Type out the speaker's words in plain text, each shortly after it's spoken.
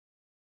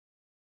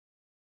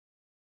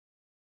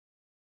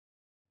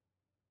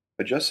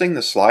Adjusting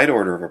the slide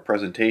order of a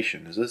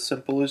presentation is as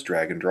simple as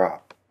drag and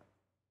drop.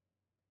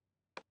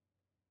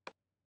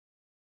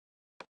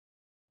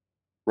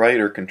 Right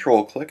or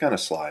Control click on a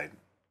slide,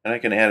 and I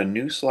can add a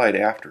new slide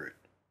after it.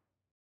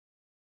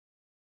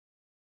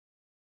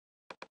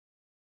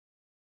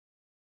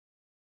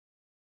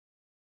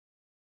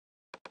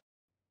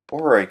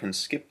 Or I can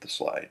skip the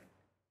slide.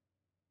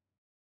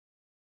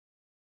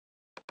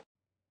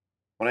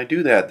 When I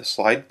do that, the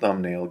slide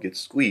thumbnail gets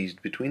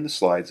squeezed between the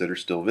slides that are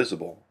still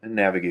visible in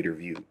Navigator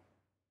view.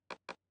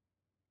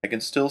 I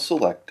can still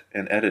select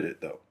and edit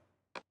it though.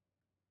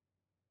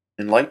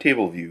 In Light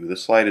Table view, the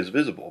slide is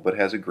visible but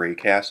has a gray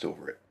cast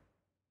over it.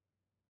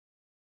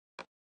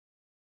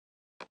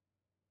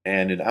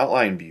 And in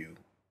Outline view,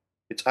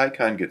 its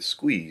icon gets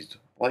squeezed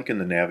like in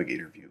the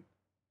Navigator view.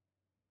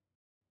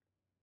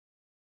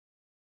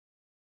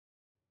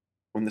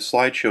 When the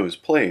slideshow is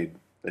played,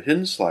 the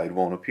hidden slide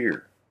won't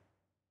appear.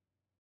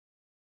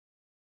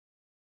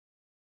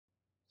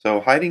 So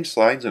hiding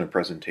slides in a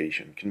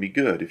presentation can be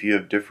good if you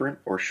have different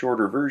or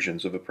shorter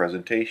versions of a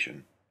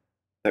presentation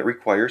that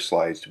require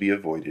slides to be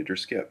avoided or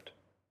skipped.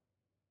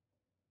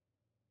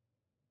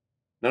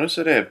 Notice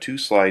that I have two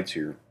slides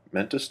here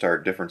meant to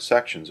start different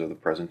sections of the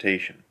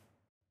presentation.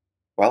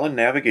 While in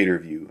Navigator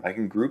view, I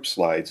can group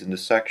slides into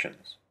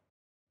sections.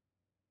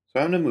 So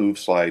I'm going to move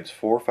slides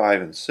 4,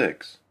 5, and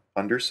 6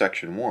 under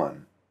section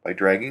 1 by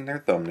dragging their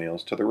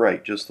thumbnails to the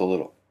right just a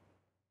little.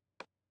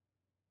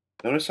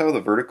 Notice how the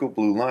vertical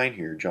blue line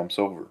here jumps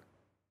over.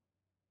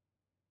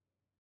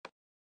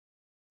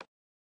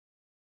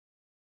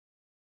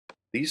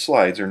 These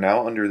slides are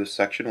now under the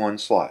section 1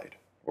 slide,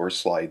 or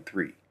slide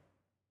 3.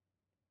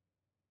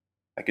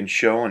 I can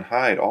show and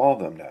hide all of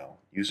them now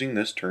using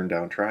this turn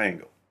down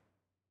triangle.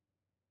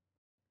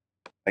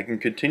 I can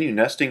continue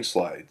nesting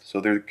slides so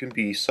there can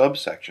be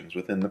subsections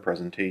within the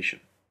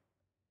presentation.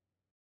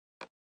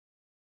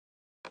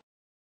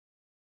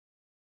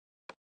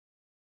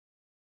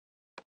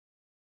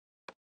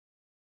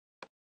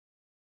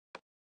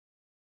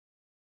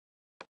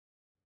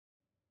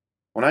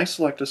 When I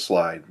select a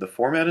slide, the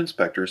Format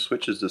Inspector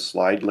switches to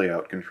Slide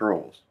Layout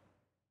Controls.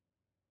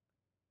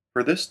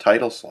 For this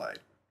title slide,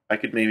 I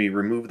could maybe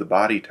remove the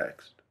body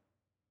text,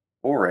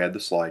 or add the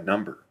slide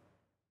number.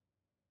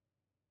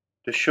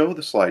 To show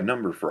the slide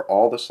number for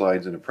all the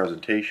slides in a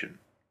presentation,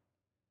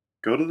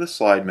 go to the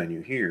Slide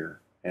menu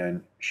here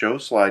and Show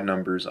Slide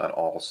Numbers on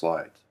All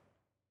Slides.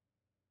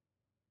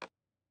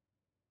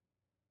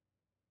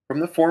 From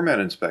the Format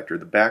Inspector,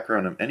 the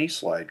background of any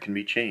slide can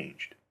be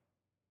changed.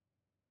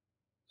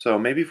 So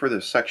maybe for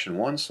this section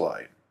 1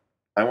 slide,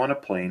 I want a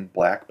plain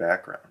black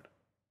background.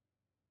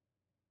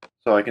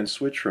 So I can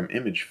switch from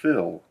Image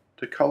Fill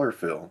to Color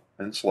Fill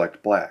and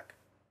select black.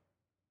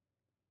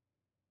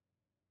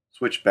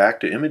 Switch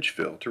back to Image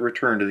Fill to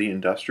return to the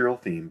industrial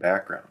theme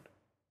background.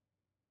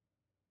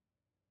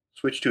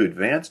 Switch to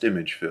Advanced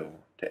Image Fill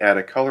to add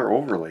a color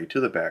overlay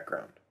to the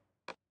background.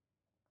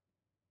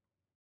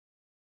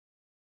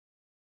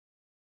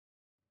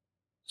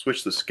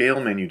 Switch the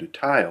Scale menu to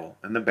Tile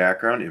and the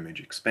background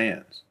image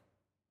expands.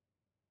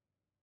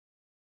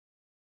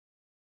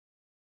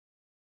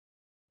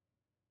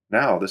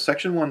 Now the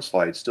section 1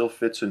 slide still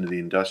fits into the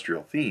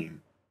industrial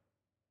theme,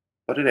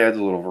 but it adds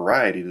a little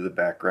variety to the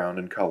background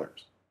and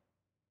colors.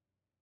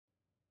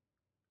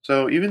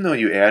 So even though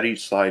you add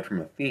each slide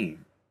from a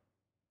theme,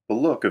 the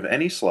look of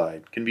any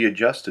slide can be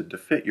adjusted to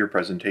fit your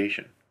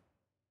presentation.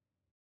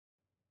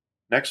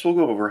 Next we'll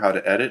go over how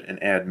to edit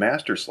and add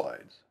master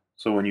slides,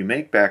 so when you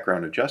make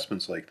background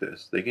adjustments like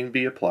this, they can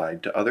be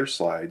applied to other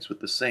slides with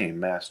the same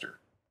master.